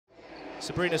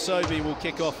Sabrina Sobhy will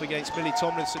kick off against Millie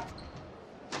Tomlinson.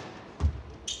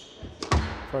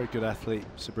 Very good athlete,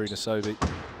 Sabrina Sobhy.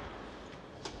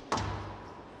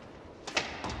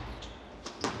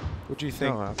 What do you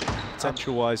think,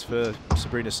 potential-wise, for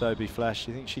Sabrina Sobhy, Flash?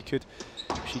 Do you think she could,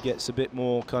 if she gets a bit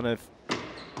more kind of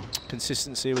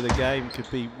consistency with the game, could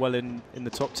be well in the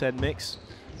top 10 mix?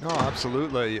 No,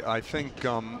 absolutely. I think,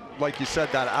 like you said,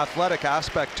 that athletic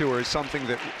aspect to her is something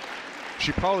that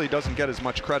she probably doesn't get as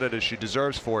much credit as she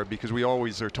deserves for it, because we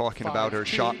always are talking about her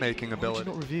shot-making ability. Why did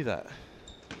you not review that?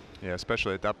 Yeah,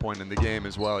 especially at that point in the game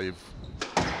as well. You've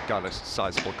got a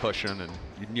sizable cushion and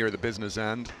you're near the business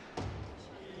end.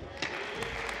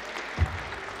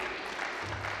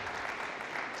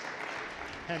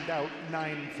 Hand out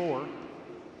 9-4.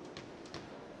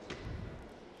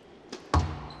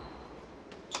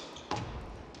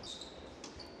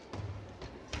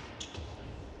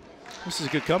 This is a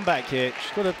good comeback here.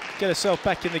 She's got to get herself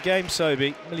back in the game,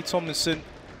 Sobhy. Millie Tomlinson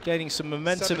gaining some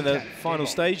momentum in the final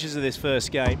stages of this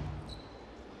first game.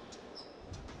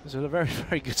 It was a very,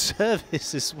 very good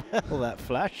service as well, that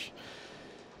Flash.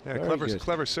 Yeah,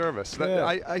 clever service. Yeah.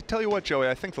 I tell you what, Joey,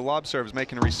 I think the lob serve is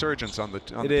making a resurgence on the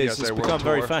PSA World Tour. It's become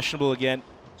very fashionable again.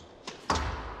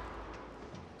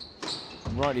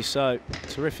 And rightly so.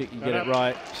 Terrific, you get it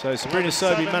right. So Sabrina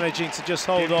Sobhy managing to just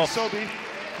hold off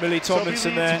Millie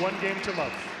Tomlinson there. One game to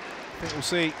love. I think we'll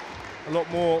see a lot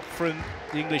more from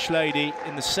the English lady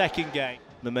in the second game.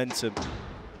 Momentum.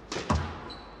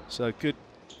 So good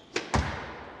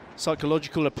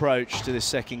psychological approach to this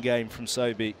second game from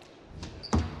Sobhy.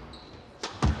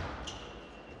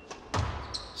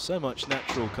 So much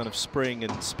natural kind of spring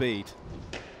and speed.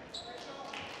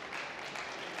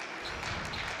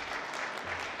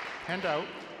 Hand out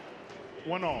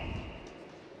 1-all.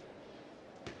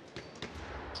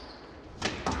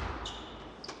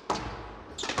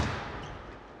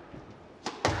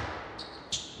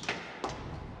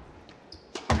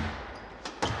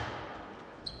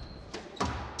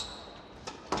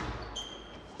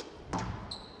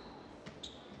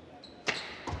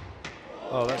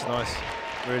 Oh, that's nice.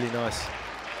 Really nice.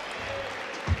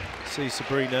 See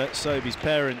Sabrina Sobhy's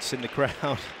parents in the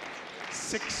crowd.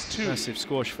 6-2. Massive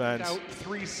squash fans. Out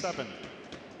 3-7.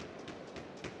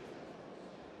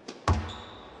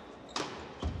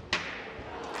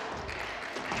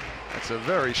 That's a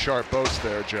very sharp boast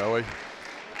there, Joey. I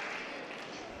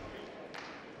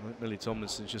think Millie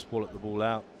Tomlinson's just walloped the ball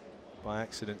out by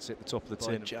accident at the top of the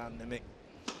tin.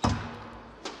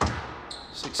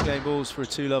 6 game balls for a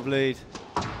 2-love lead.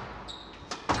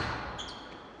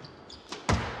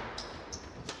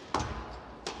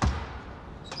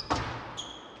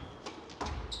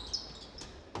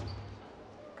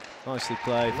 Nicely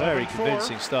played, very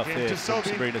convincing stuff here from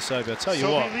Sabrina Sobhy. I'll tell you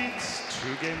what,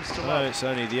 I know it's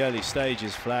only the early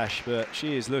stages, Flash, but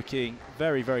she is looking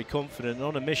very, very confident and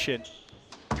on a mission.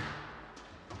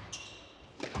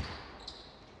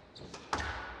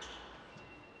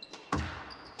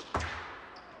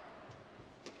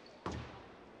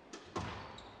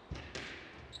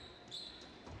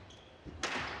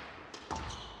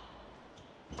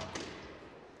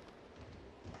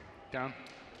 Down.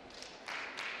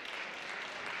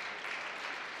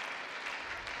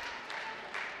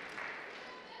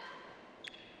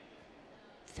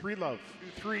 Three love,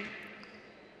 2-3.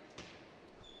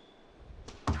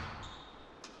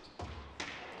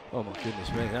 Oh my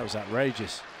goodness me, that was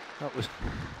outrageous. That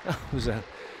was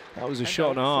a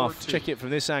shot and a half. Check it from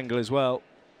this angle as well.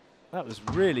 That was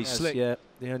really slick. Yeah,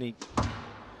 the only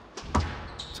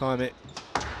time it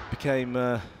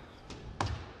became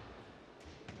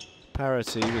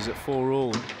parity was at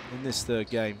 4-all in this third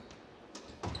game.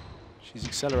 She's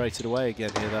accelerated away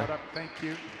again here though. Thank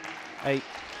you.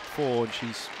 8-4, and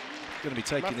she's going to be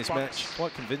taking this match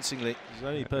quite convincingly. The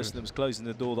only person that was closing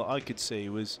the door that I could see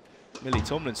was Millie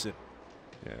Tomlinson.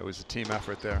 Yeah, it was a team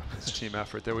effort there. It's a team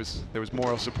effort. There was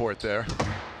moral support there.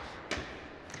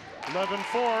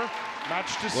 11-4.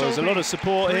 Match to Well, there's a lot of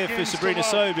support here for Sabrina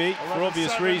Sobhy for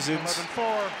obvious reasons.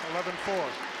 11-4. 11-4.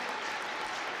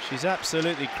 She's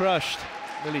absolutely crushed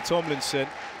Millie Tomlinson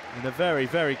in a very,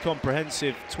 very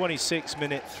comprehensive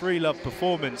 26-minute 3-love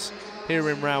performance here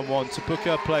in round 1 to book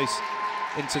her place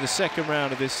into the second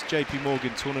round of this JP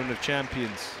Morgan Tournament of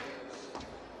Champions.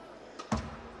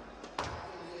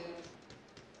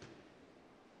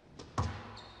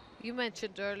 You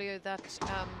mentioned earlier that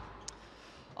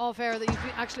off-air that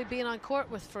you've actually been on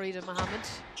court with Farida, Mohamed.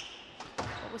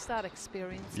 What was that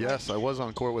experience? Yes, I was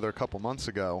on court with her a couple months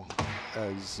ago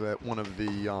as one of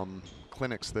the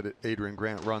clinics that Adrian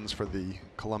Grant runs for the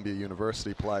Columbia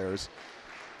University players.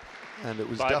 And it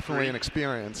was 5-3. definitely an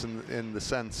experience in the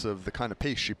sense of the kind of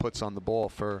pace she puts on the ball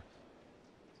for.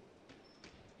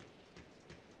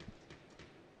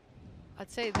 I'd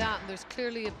say that, and there's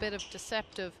clearly a bit of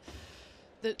deceptive.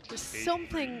 There's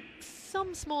something,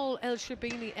 some small El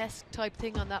Sherbini-esque type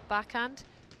thing on that backhand.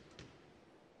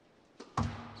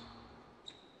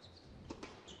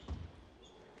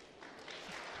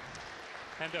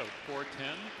 Hand out, 4-10,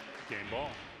 game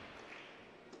ball.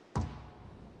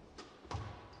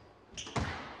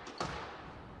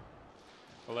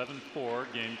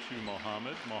 Game to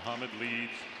Mohamed. Mohamed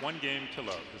leads 1-0.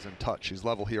 Is in touch. He's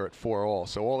level here at 4-all.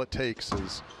 So all it takes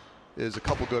is a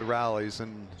couple good rallies,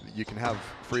 and you can have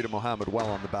Farida Mohamed well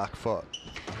on the back foot.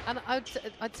 And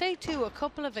I'd say too, a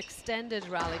couple of extended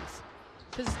rallies,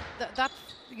 because that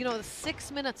you know,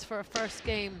 6 minutes for a first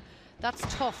game, that's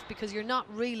tough because you're not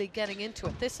really getting into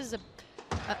it. This is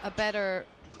a better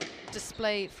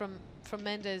display from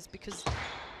Mendez because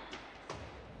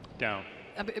down.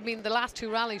 I mean, the last 2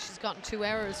 rallies, she's gotten 2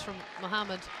 errors from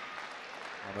Mohamed.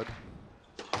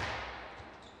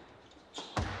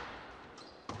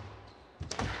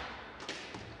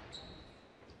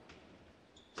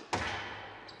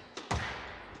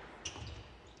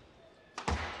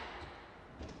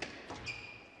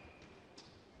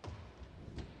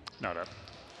 Not up.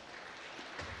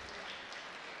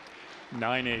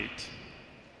 9-8.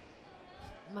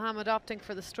 Mohamed opting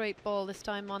for the straight ball this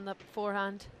time on the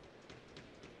forehand.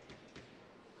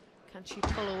 Can she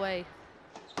pull away?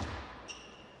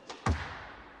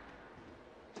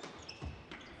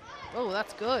 Oh,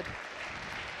 that's good.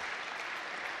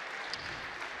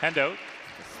 Hand out.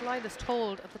 The slightest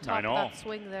hold at the top of that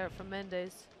swing there from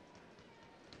Mendez.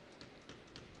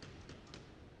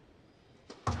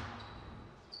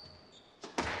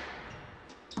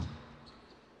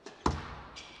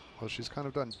 Well, she's kind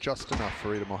of done just enough for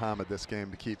Farida Mohamed this game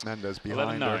to keep Mendez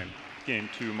behind 11-9. her. Game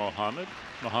to Mohamed.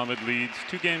 Mohamed leads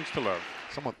 2-0.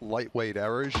 Somewhat lightweight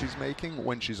errors she's making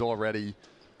when she's already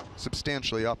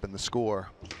substantially up in the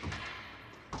score.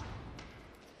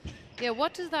 Yeah,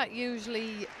 what does that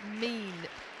usually mean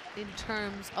in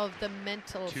terms of the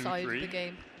mental side of the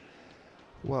game?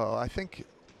 Well, I think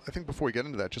before we get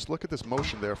into that, just look at this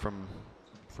motion there from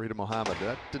Farida Mohamed.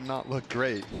 That did not look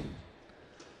great.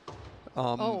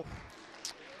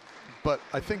 But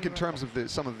I think in terms of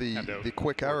some of the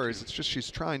quick errors, it's just she's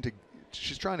trying to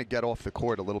get off the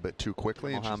court a little bit too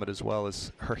quickly. And Mohamed, as well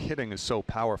as her hitting is so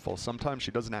powerful. Sometimes she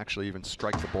doesn't actually even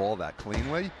strike the ball that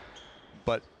cleanly,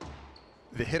 but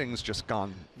the hitting's just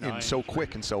gone in so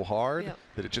quick and so hard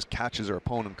that it just catches her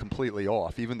opponent completely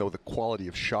off, even though the quality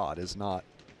of shot is not.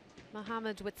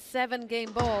 Mohamed with 7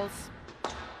 game balls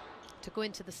to go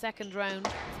into the second round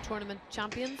of tournament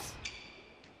champions.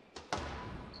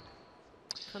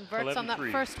 Converts on that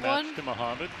first one. Match to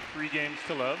Mohamed,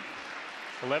 3-0.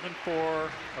 11-4,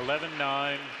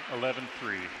 11-9, 11-3.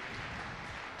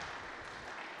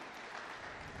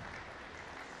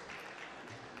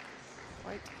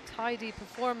 Quite tidy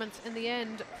performance in the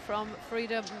end from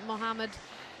Farida Mohamed.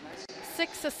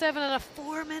 6-7 and a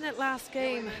 4-minute last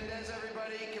game.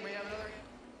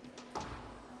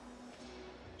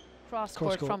 Cross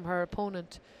court from her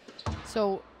opponent.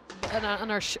 So,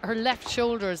 and her left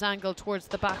shoulder is angled towards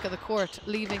the back of the court,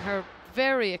 leaving her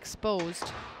very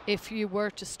exposed if you were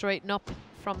to straighten up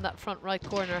from that front right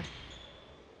corner.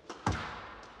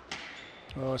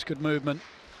 Oh, it's good movement.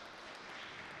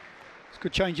 It's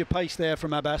good change of pace there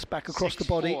from Abbas, back across the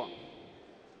body.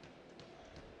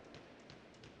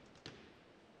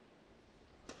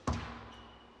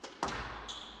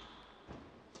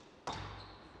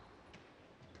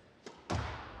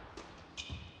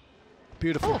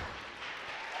 Beautiful. Oh.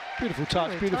 Beautiful touch,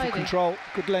 very beautiful tidy. Control.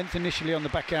 Good length initially on the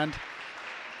backhand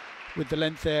with the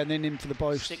length there and then into the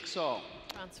post. 6-all.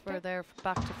 Transfer there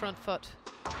back to front foot.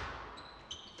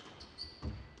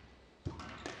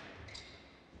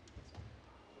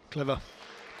 Clever.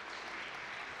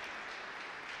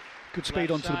 Good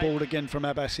speed onto the board again from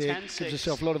Abbas here. Gives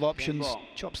herself a lot of options.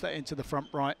 Chops that into the front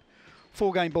right.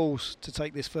 4 game balls to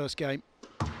take this first game.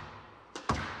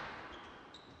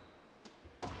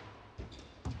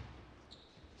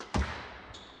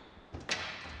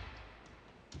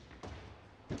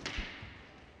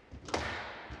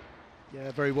 Yeah,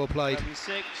 very well played. 11-6,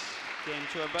 game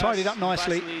to Abbas. Tidied up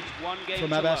nicely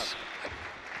from Abbas.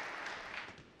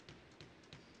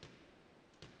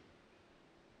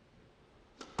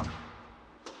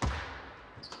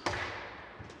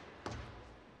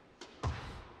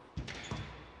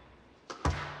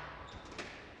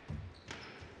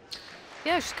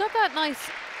 Yeah, she's got that nice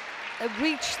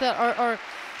reach that, or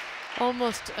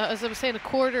almost, as I was saying, a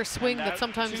quarter swing And that out,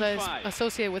 sometimes I 2-5.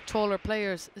 associate with taller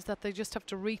players is that they just have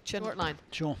to reach and line.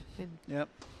 Sure. And Yep.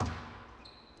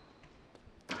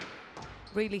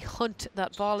 really hunt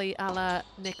that volley a la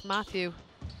Nick Matthew.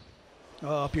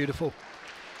 Oh, beautiful.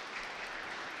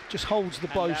 Just holds the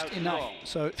And post out enough. long.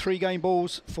 So 3 game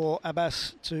balls for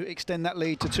Abbas to extend that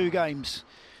lead to 2 games.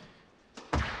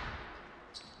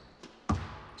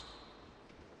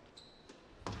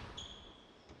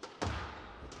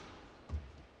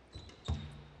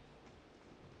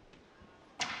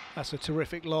 That's a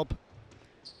terrific lob.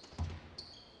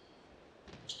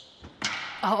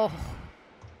 Oh,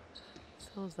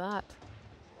 so's that.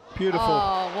 Beautiful.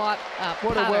 Oh, what a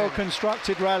What a pattern.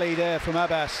 well-constructed rally there from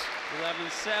Abbas.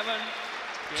 11-7.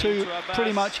 2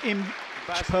 pretty much in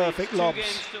perfect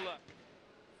lobs.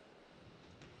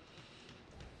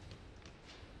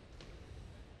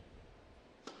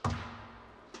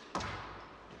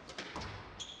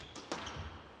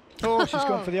 Oh, she's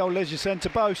gone for the old leisure centre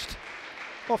post.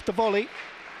 Off the volley.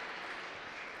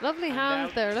 Lovely And hands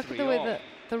out there. Look at the way 3-all.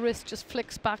 the wrist just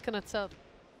flicks back on itself.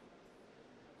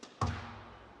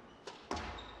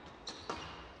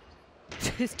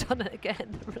 She's done it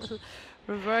again.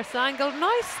 Reverse angle.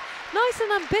 Nice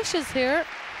and ambitious here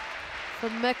from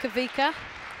Mackevica.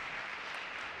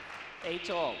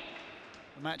 8-all.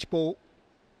 A match ball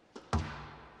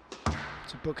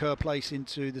to book her place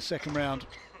into the second round.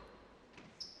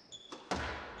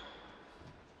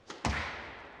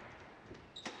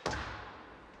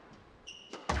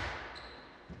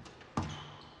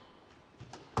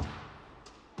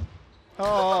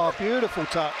 Oh, beautiful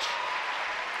touch.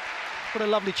 What a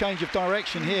lovely change of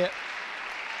direction here.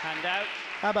 Hand out.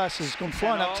 Abbas has gone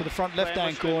flying up to the front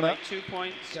left-hand corner. 2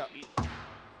 points. Yeah.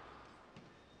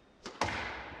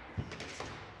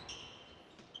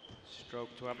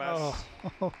 Stroke to Abbas.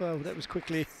 Oh, well, that was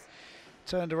quickly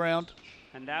turned around.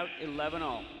 And out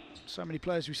 11-all. So many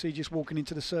players we see just walking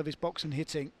into the service box and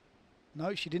hitting.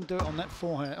 No, she didn't do it on that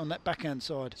forehand, on that backhand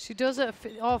side. She does it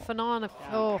off and on.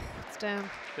 Oh, it's down.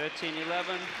 13-11. Off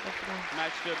and on.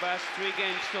 Match to Abbas. 3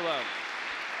 games to love.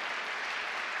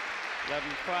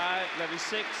 11-5,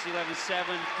 11-6, 11-7,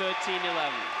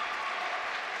 13-11.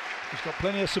 She's got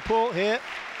plenty of support here.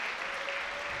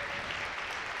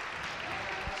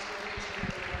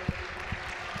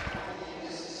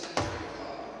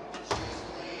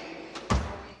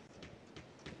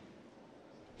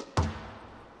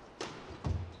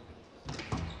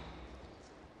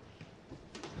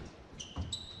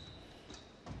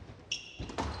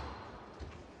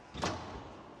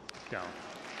 Down.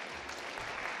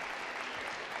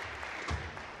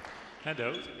 Hand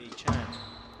out.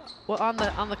 Well, on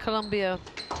the Columbia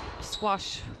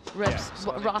squash reps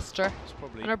so I think roster, it's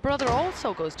probably and her brother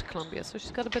also goes to Columbia, so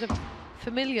she's got a bit of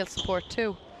familial support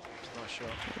too not sure.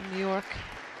 in New York.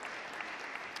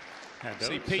 Hand out.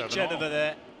 See Pete 7-all. Jennifer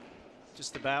there,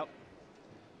 just about.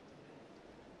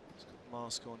 He's got the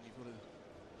mask on. You've got to.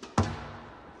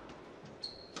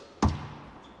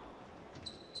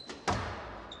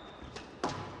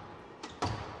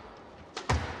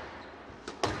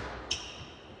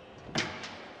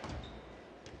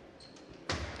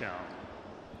 Down.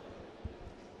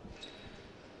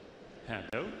 Hand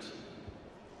out.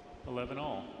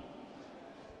 11-all.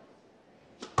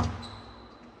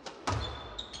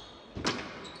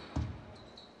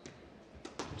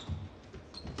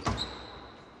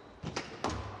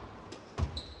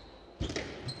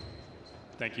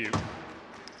 Thank you.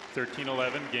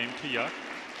 13-11, game to Yuck.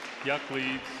 Yuck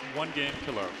leads 1 game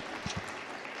to love.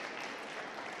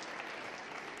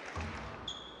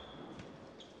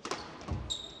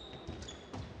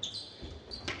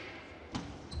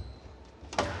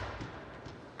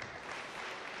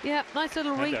 Yeah, nice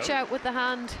little Hand reach out. out with the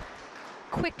hand.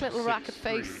 Quick little racket 6-3.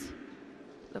 face.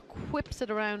 Look, whips it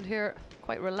around here.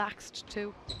 Quite relaxed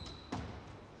too.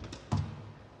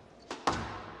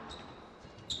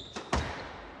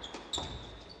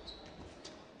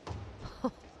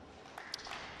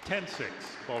 10-6,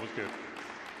 ball was good.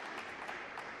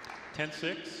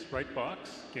 10-6, right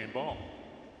box, game ball.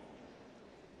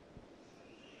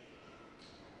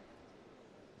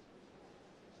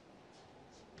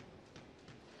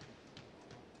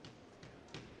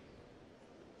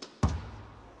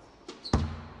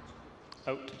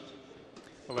 Out.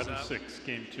 11-6,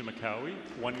 game to Mickawy,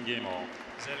 1 game all.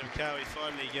 Zeina Mickawy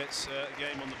finally gets a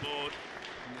game on the board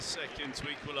in the second to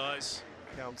equalise,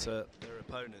 counter their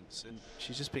opponents, and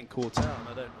she's just been caught out, and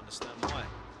I don't understand why.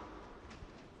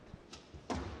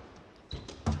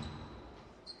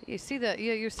 You see that?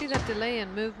 You see that delay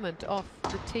in movement off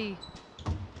the tee.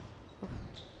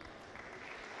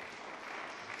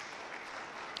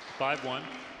 5-1,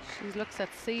 She looks at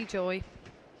C, Joey.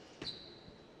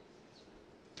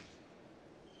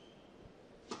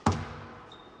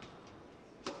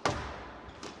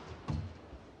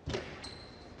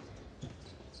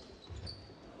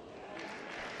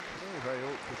 Very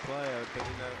awkward player, but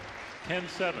you know.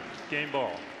 10-7, game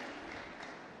ball.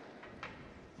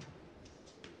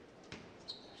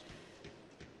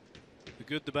 The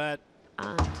good, the bad.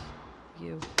 And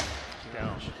you.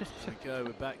 Down. There we go,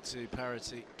 we're back to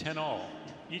parity. 10-all.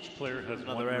 Each player has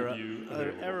Another one error. review Another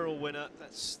available. error or winner.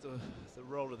 That's the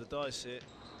roll of the dice here.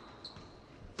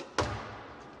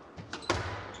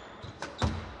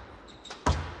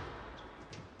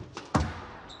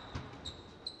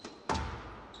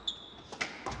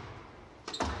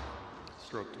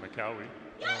 Stroke to Mickawy.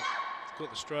 Got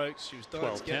the strokes. She was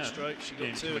dying to get 12-10. strokes. She got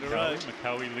Game 2 to in a row.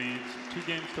 Mickawy leads 2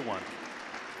 games to 1.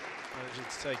 Managing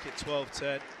to take it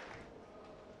 12-10.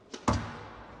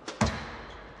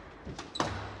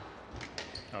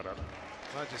 Not up.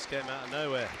 That just came out of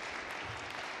nowhere.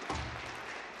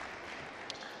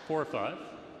 4-5. I mean,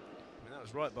 that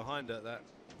was right behind her,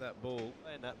 that ball.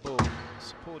 And that ball.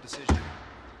 It's a poor decision.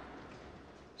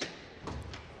 She's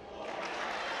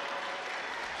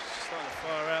starting to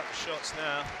fire out the shots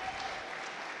now.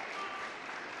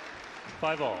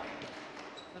 5-all.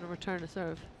 Going to return a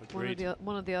serve. Agreed.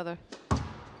 One or the other.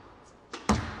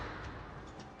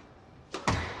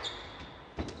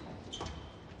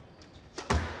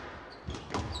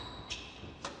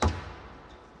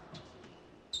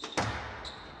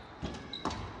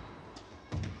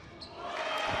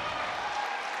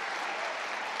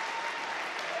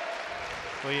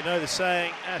 Well, you know the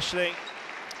saying, Aisling.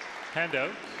 Handout.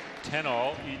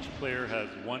 10-all. Each player has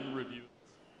 1 review.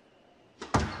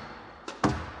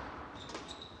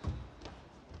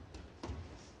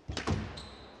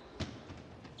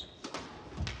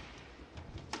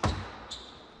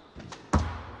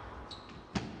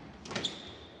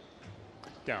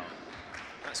 Down.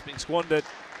 That's been squandered.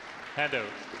 Handout.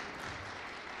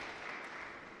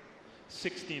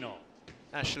 16-all.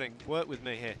 Aisling, work with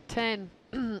me here. 10.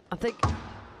 I think.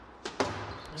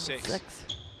 6. 6.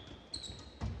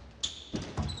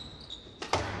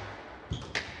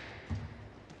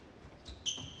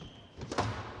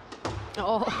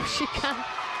 Oh, she can't.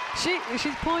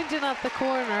 She's pointing at the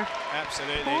corner.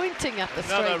 Absolutely. Pointing at the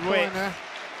Another straight whip. corner.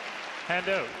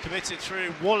 Handout. Committed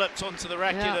through, walloped onto the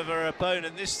racket Yeah. of her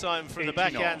opponent, this time from the 18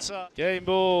 all. backhand side. Game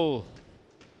ball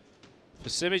for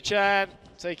Simi-chan.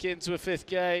 Take it into a 5th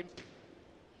game.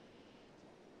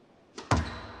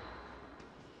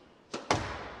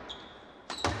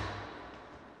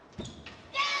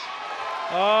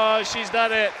 Oh, she's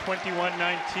done it.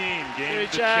 21-19. Game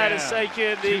to Simi-chan has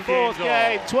taken the 2 4th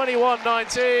games game, all.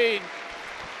 21-19.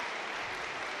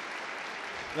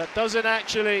 That doesn't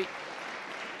actually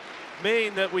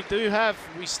mean that we still have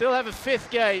a 5th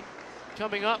game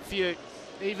coming up for you,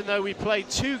 even though we played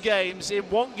 2 games in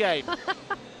 1 game,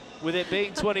 with it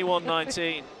being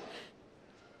 21-19.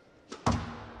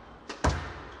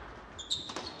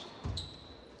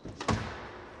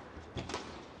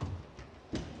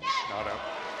 Not up.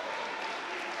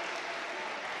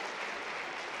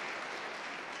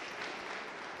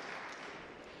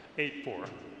 Eight-4.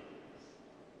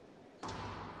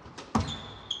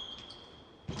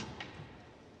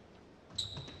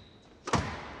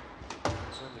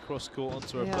 Send the cross court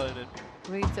onto her Yeah. opponent.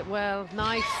 Reads it well.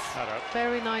 Nice. Not up.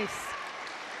 Very nice.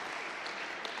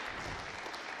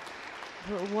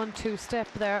 Little 1-2 step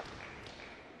there.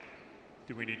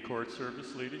 Do we need court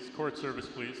service, ladies? Court service,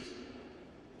 please.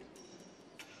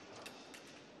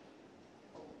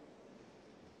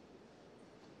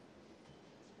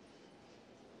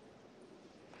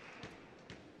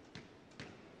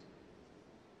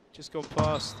 Just gone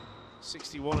past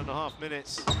 61.5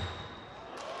 minutes. And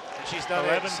she's done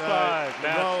 11-5. it.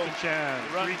 So the Chan.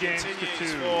 run 3 games to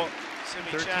continues 2. for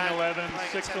Simi-chan. 13-11, playing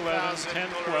a 6-11, $10,000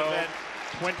 10-12, event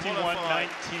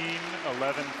 21-19, for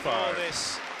 11-5.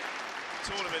 this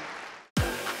tournament.